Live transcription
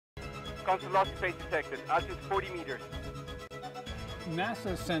Constant loss of space detected. Altitude 40 meters.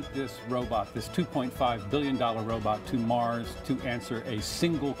 NASA sent this robot, this $2.5 billion robot, to Mars to answer a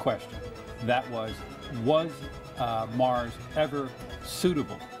single question. That was Mars ever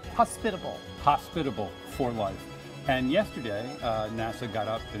suitable? Hospitable for life. And yesterday, NASA got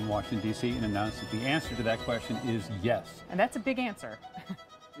up in Washington, D.C. and announced that the answer to that question is yes. And that's a big answer.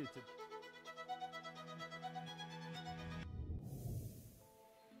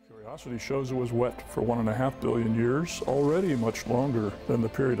 Curiosity shows it was wet for 1.5 billion years, already much longer than the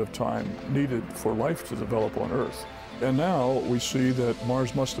period of time needed for life to develop on Earth. And now we see that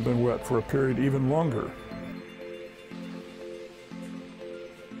Mars must have been wet for a period even longer.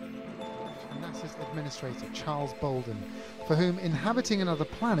 NASA's administrator, Charles Bolden, for whom inhabiting another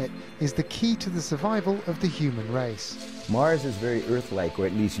planet is the key to the survival of the human race. Mars is very Earth-like, or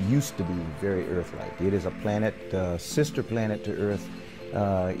at least used to be very Earth-like. It is a planet, sister planet to Earth.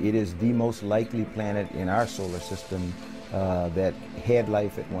 It is the most likely planet in our solar system that had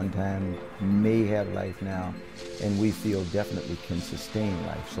life at one time, may have life now, and we feel definitely can sustain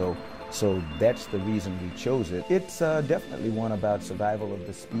life. So that's the reason we chose it. It's definitely one about survival of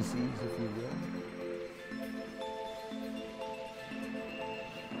the species, if you will.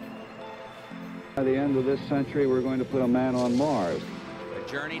 By the end of this century, we're going to put a man on Mars. A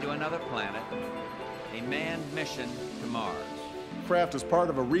journey to another planet, a manned mission to Mars. Craft is part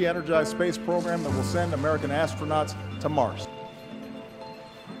of a re-energized space program that will send American astronauts to Mars.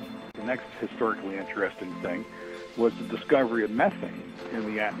 The next historically interesting thing was the discovery of methane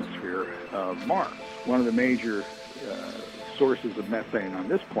in the atmosphere of Mars. One of the major sources of methane on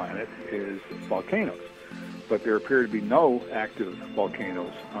this planet is volcanoes, but there appear to be no active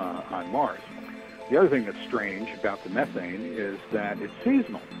volcanoes on Mars. The other thing that's strange about the methane is that it's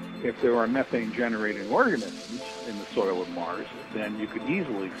seasonal. If there are methane-generating organisms in the soil of Mars, then you could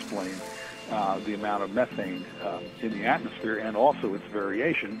easily explain the amount of methane in the atmosphere and also its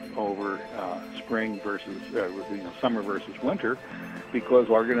variation over spring versus summer versus winter, because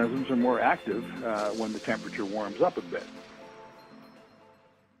organisms are more active when the temperature warms up a bit.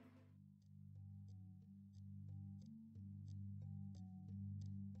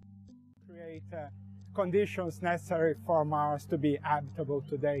 Create conditions necessary for Mars to be habitable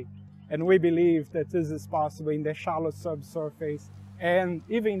today. And we believe that this is possible in the shallow subsurface and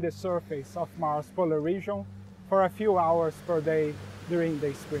even the surface of Mars polar region for a few hours per day during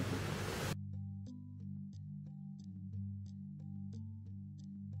the spring.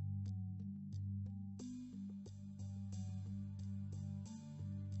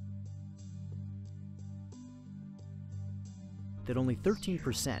 That only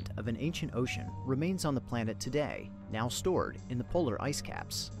 13% of an ancient ocean remains on the planet today, now stored in the polar ice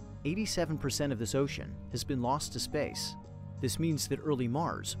caps. 87% of this ocean has been lost to space. This means that early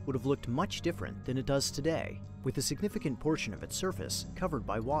Mars would have looked much different than it does today, with a significant portion of its surface covered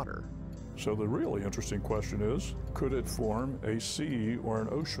by water. So the really interesting question is, could it form a sea or an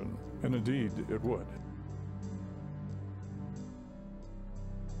ocean? And indeed, it would.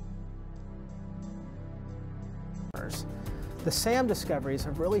 The SAM discoveries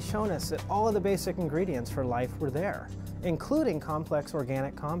have really shown us that all of the basic ingredients for life were there, including complex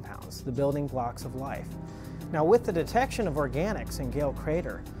organic compounds, the building blocks of life. Now, with the detection of organics in Gale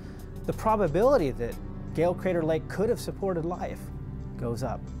Crater, the probability that Gale Crater Lake could have supported life goes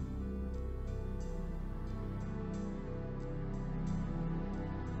up.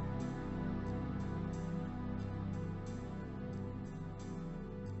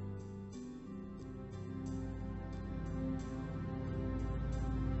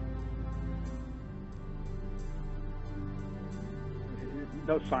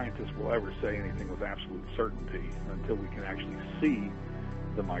 No scientist will ever say anything with absolute certainty until we can actually see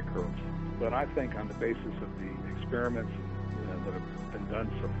the microbes. But I think on the basis of the experiments that have been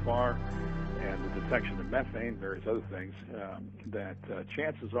done so far and the detection of methane, various other things, that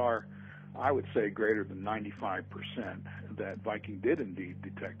chances are, I would say greater than 95%, that Viking did indeed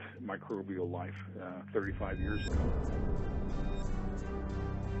detect microbial life 35 years ago.